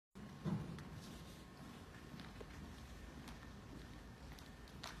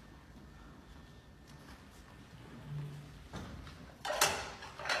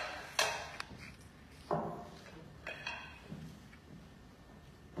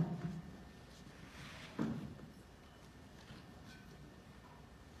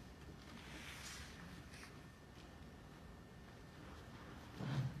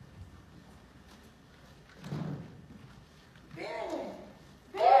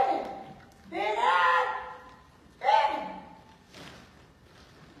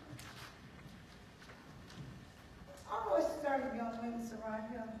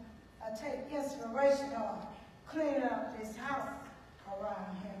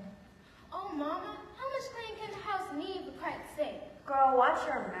watch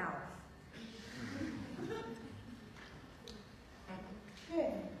your mouth. Yeah.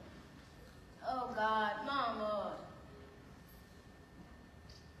 Oh, God, Mama.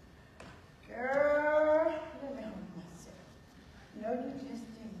 Girl, let me hold myself. No, you just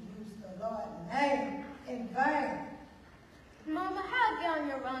didn't use the Lord's name in vain. Mama, how get on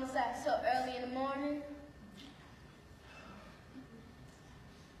your wrong side so early in the morning?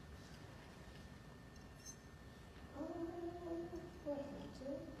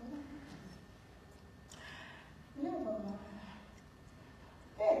 Never mind.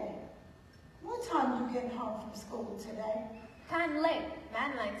 Baby, what time you getting home from school today? Kind of late.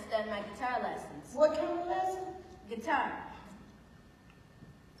 Madeline's done my guitar lessons. What kind of lesson? Guitar.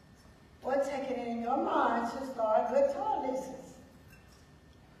 What take it in your mind to start guitar lessons?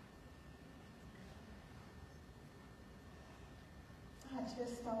 I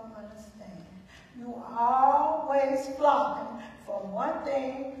just don't understand. You always flopping from one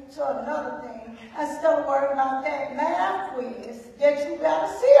thing to another thing instead of worrying about that math quiz that you got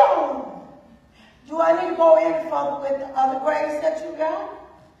to see on. Do I need to go any further with the other grades that you got?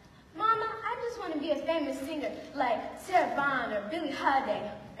 Mama, I just want to be a famous singer like Sarah Vaughan or Billie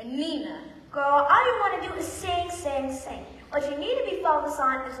Holiday or Nina. Girl, all you want to do is sing, sing, sing. What you need to be focused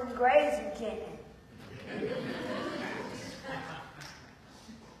on is some grades you're getting.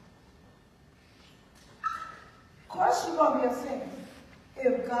 Of course you're going to be a singer.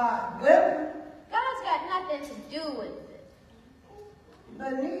 If God willing. God's got nothing to do with it.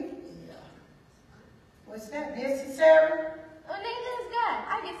 Believe was that necessary? Oh, neither is God.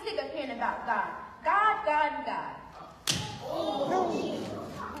 I get sick of hearing about God. God, God, God.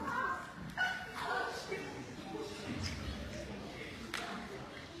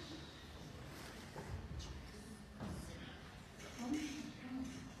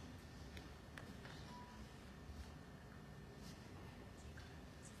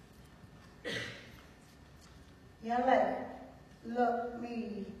 Young lady, look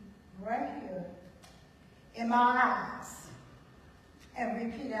me right here in my eyes and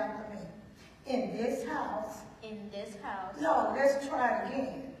repeat after me. In this house. In this house. No, let's try it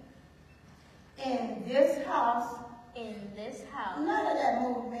again. In this house. In this house. None of that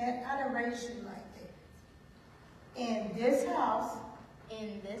movement. I done raised you like that. In this house.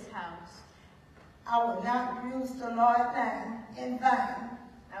 In this house. I will not use the Lord's name in vain.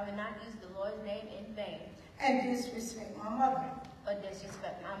 I will not use the Lord's name in vain. And disrespect my mother. Or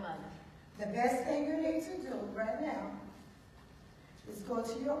disrespect my mother. The best thing you need to do right now is go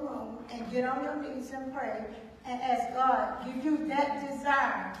to your room and get on your knees and pray and ask God give you that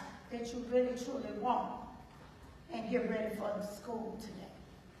desire that you really truly want and get ready for the school today.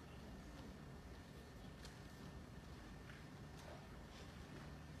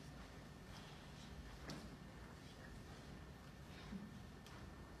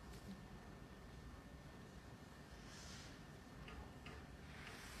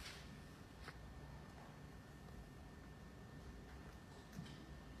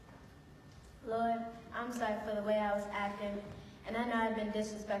 Lord, I'm sorry for the way I was acting, and I know I've been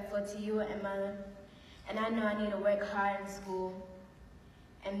disrespectful to you and Mother, and I know I need to work hard in school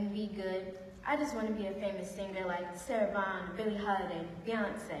and be good. I just want to be a famous singer like Sarah Vaughan, Billie Holiday,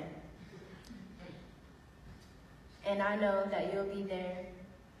 Beyonce. And I know that you'll be there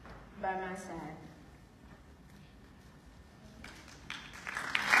by my side.